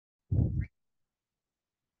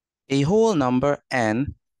A whole number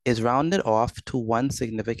n is rounded off to one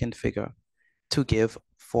significant figure to give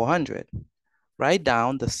 400. Write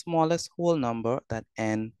down the smallest whole number that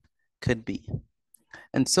n could be.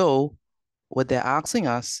 And so what they're asking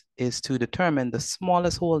us is to determine the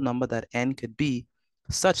smallest whole number that n could be,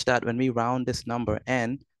 such that when we round this number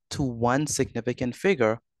n to one significant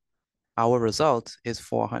figure, our result is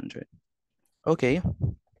 400. Okay,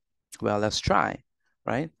 well, let's try,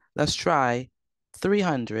 right? Let's try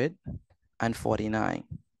 349.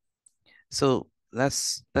 So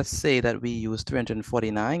let's say that we use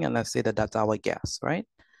 349, and let's say that that's our guess, right?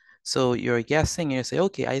 So you're guessing and you say,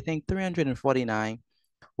 okay, I think 349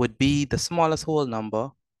 would be the smallest whole number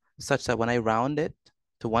such that when I round it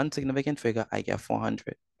to one significant figure, I get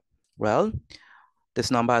 400. Well,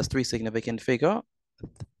 this number has three significant figure.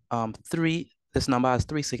 This number has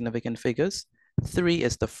three significant figures. 3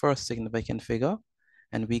 is the first significant figure.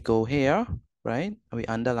 And we go here, right? And we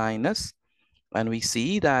underline this. And we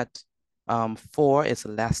see that 4 is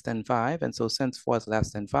less than 5. And so since 4 is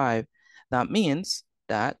less than 5, that means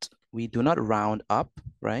that we do not round up,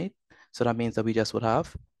 right? So that means that we just would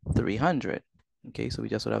have 300. Okay, so we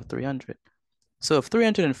just would have 300. So if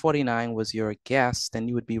 349 was your guess, then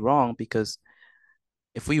you would be wrong, because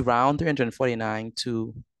if we round 349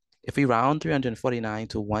 to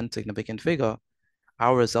one significant figure,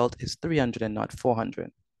 our result is 300 and not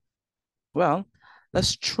 400. Well,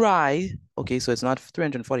 let's try, okay, so it's not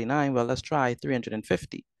 349, well, let's try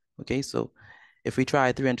 350. Okay, so if we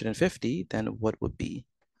try 350, then what would be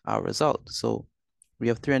our result? So we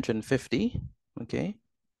have 350, okay?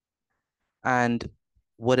 And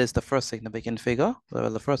what is the first significant figure? Well,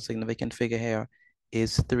 the first significant figure here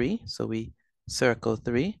is 3, so we circle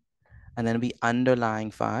 3, and then we underline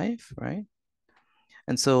 5, right?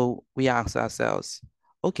 And so we ask ourselves,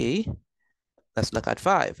 okay, let's look at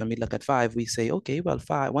 5. When we look at 5, we say, okay, well,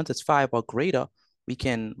 5, once it's 5 or greater, we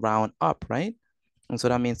can round up, right? And so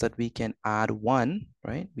that means that we can add 1,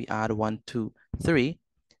 right? We add 1 to 3.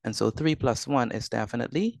 And so 3 plus 1 is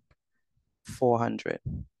definitely 400,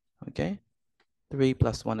 okay? 3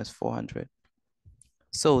 plus 1 is 400.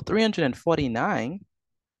 So 349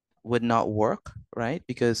 would not work, right?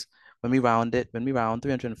 Because when we round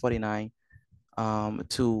 349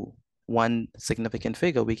 to one significant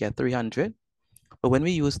figure, we get 300. But when we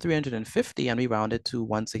use 350 and we round it to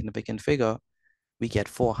one significant figure, we get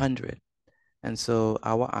 400. And so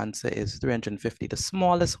our answer is 350, the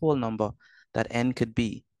smallest whole number that n could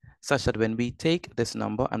be, such that when we take this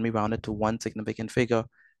number and we round it to one significant figure,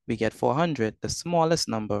 we get 400. The smallest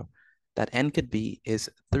number that n could be is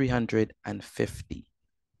 350.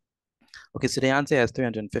 Okay, so the answer is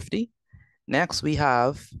 350. Next, we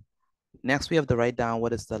have to write down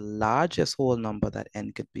what is the largest whole number that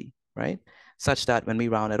n could be, right? Such that when we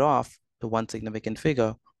round it off to one significant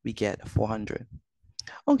figure, we get 400.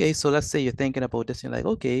 Okay, so let's say you're thinking about this, you're like,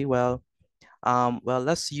 okay, well,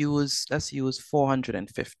 let's use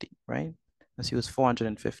 450, right? Let's use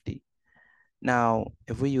 450. Now,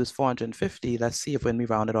 if we use 450, let's see if when we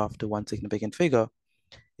round it off to one significant figure,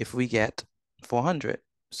 if we get 400.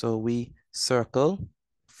 So we circle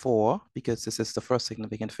 4 because this is the first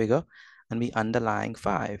significant figure, and we underline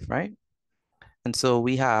 5, right? And so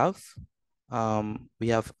we have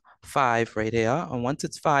 5 right here. And once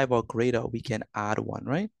it's 5 or greater, we can add 1,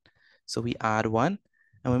 right? So we add 1.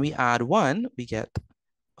 And when we add 1, we get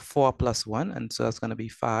 4 plus 1. And so that's going to be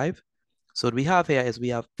 5. So what we have here is we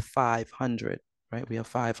have 500, right? We have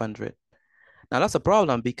 500. Now that's a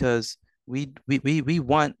problem because we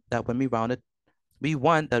want that when we round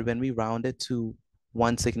it to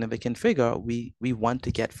one significant figure, we want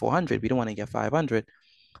to get 400. We don't want to get 500.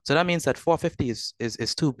 So that means that 450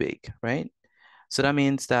 is too big, right? So that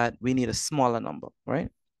means that we need a smaller number, right?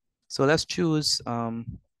 So let's choose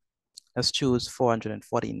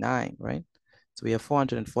 449, right? So we have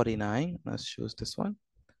 449. Let's choose this one.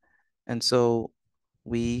 And so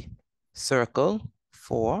we circle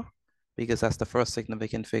 4 because that's the first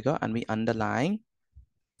significant figure, and we underline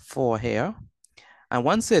 4 here. And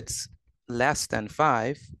once it's less than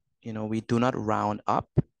 5, we do not round up.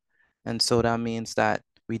 And so that means that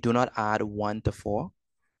we do not add 1 to 4.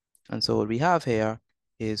 And so what we have here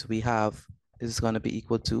is this is going to be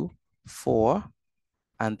equal to 4.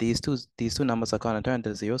 And these two numbers are going to turn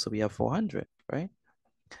to 0. So we have 400, right?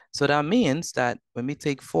 So that means that when we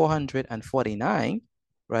take 449,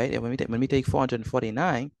 right? And when we take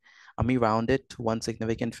 449 and we round it to one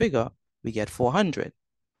significant figure, we get 400.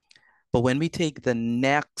 But when we take the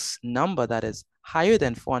next number that is higher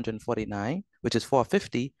than 449, which is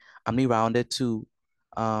 450, and we round it to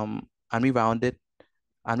one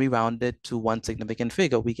significant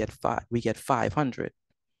figure, we get 500.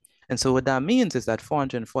 And so what that means is that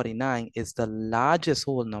 449 is the largest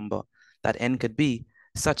whole number that n could be,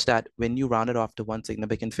 such that when you round it off to one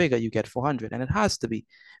significant figure, you get 400. And it has to be,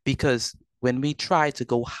 because when we try to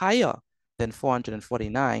go higher than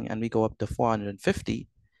 449 and we go up to 450,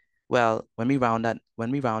 well, when we round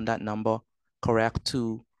that number correct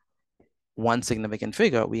to one significant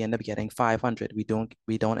figure, we end up getting 500. We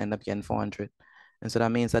don't end up getting 400. And so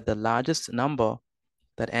that means that the largest number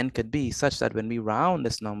that n could be, such that when we round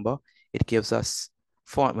this number, it gives us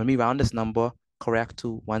when we round this number correct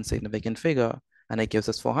to one significant figure, and it gives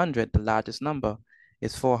us 400, the largest number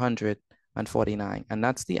is 449. And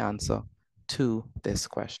that's the answer to this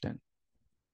question.